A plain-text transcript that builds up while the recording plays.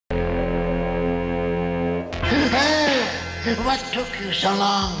What took you so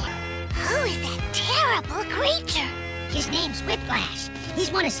long? Who is that terrible creature? His name's Whiplash.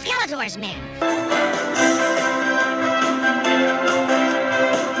 He's one of Skeletor's men.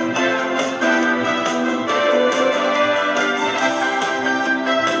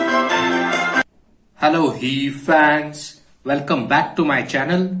 Hello fangs, welcome back to my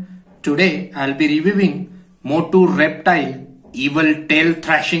channel. Today I'll be reviewing MOTU reptile evil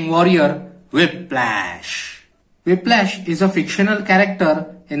tail-thrashing warrior Whiplash. Whiplash is a fictional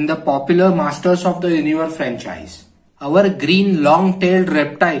character in the popular Masters of the Universe franchise. Our green long-tailed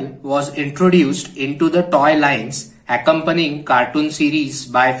reptile was introduced into the toy lines accompanying cartoon series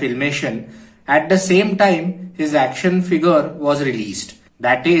by Filmation at the same time his action figure was released,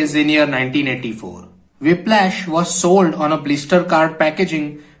 that is in year 1984. Whiplash was sold on a blister card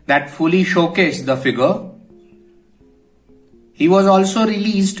packaging that fully showcased the figure. He was also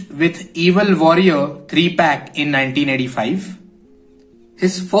released with Evil Warrior 3-pack in 1985.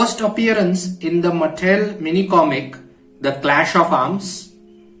 His first appearance in the Mattel mini-comic The Clash of Arms,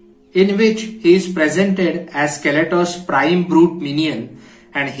 in which he is presented as Skeletor's prime brute minion,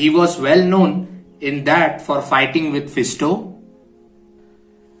 and he was well known in that for fighting with Fisto.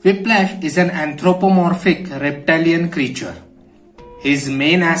 Whiplash is an anthropomorphic reptilian creature. His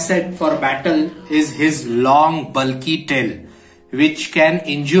main asset for battle is his long bulky tail, which can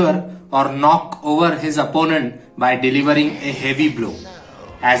injure or knock over his opponent by delivering a heavy blow,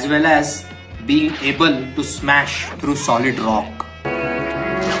 as well as being able to smash through solid rock.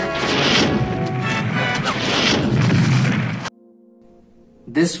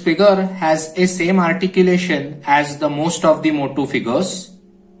 This figure has a same articulation as the most of the MOTU figures.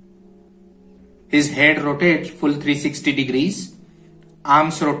 His head rotates full 360 degrees.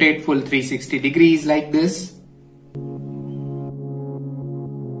 Arms rotate full 360 degrees like this.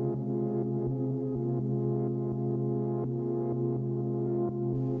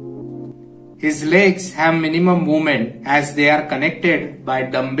 His legs have minimum movement as they are connected by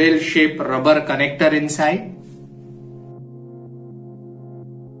dumbbell-shaped rubber connector inside.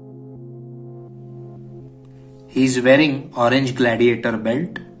 He is wearing orange gladiator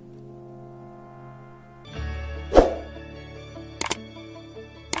belt.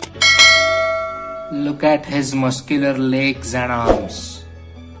 Look at his muscular legs and arms.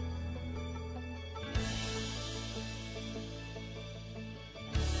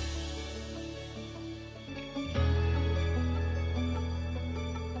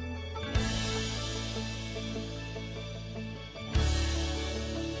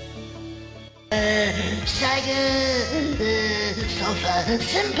 So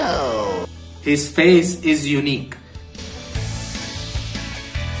simple. His face is unique.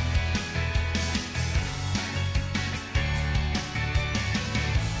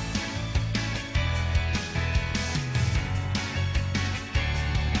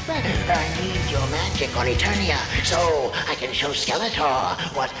 I need your magic on Eternia so I can show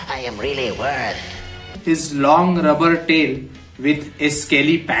Skeletor what I am really worth. His long rubber tail with a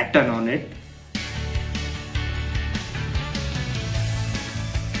scaly pattern on it.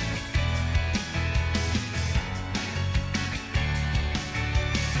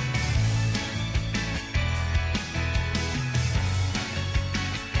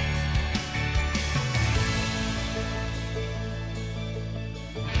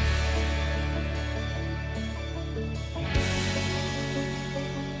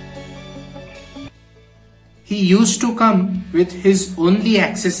 He used to come with his only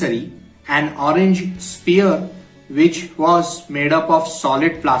accessory, an orange spear which was made up of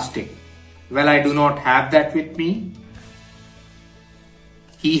solid plastic. Well, I do not have that with me.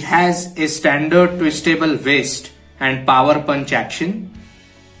 He has a standard twistable waist and power punch action.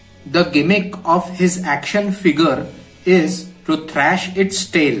 The gimmick of his action figure is to thrash its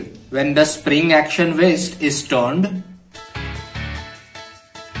tail when the spring action waist is turned.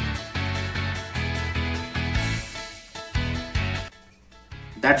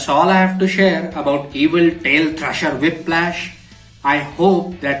 That's all I have to share about evil tail thrasher Whiplash. I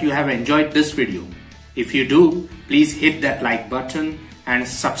hope that you have enjoyed this video. If you do, please hit that like button and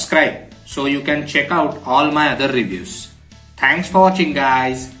subscribe so you can check out all my other reviews. Thanks for watching,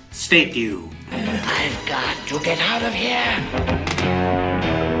 guys. Stay tuned. I've got to get out of here.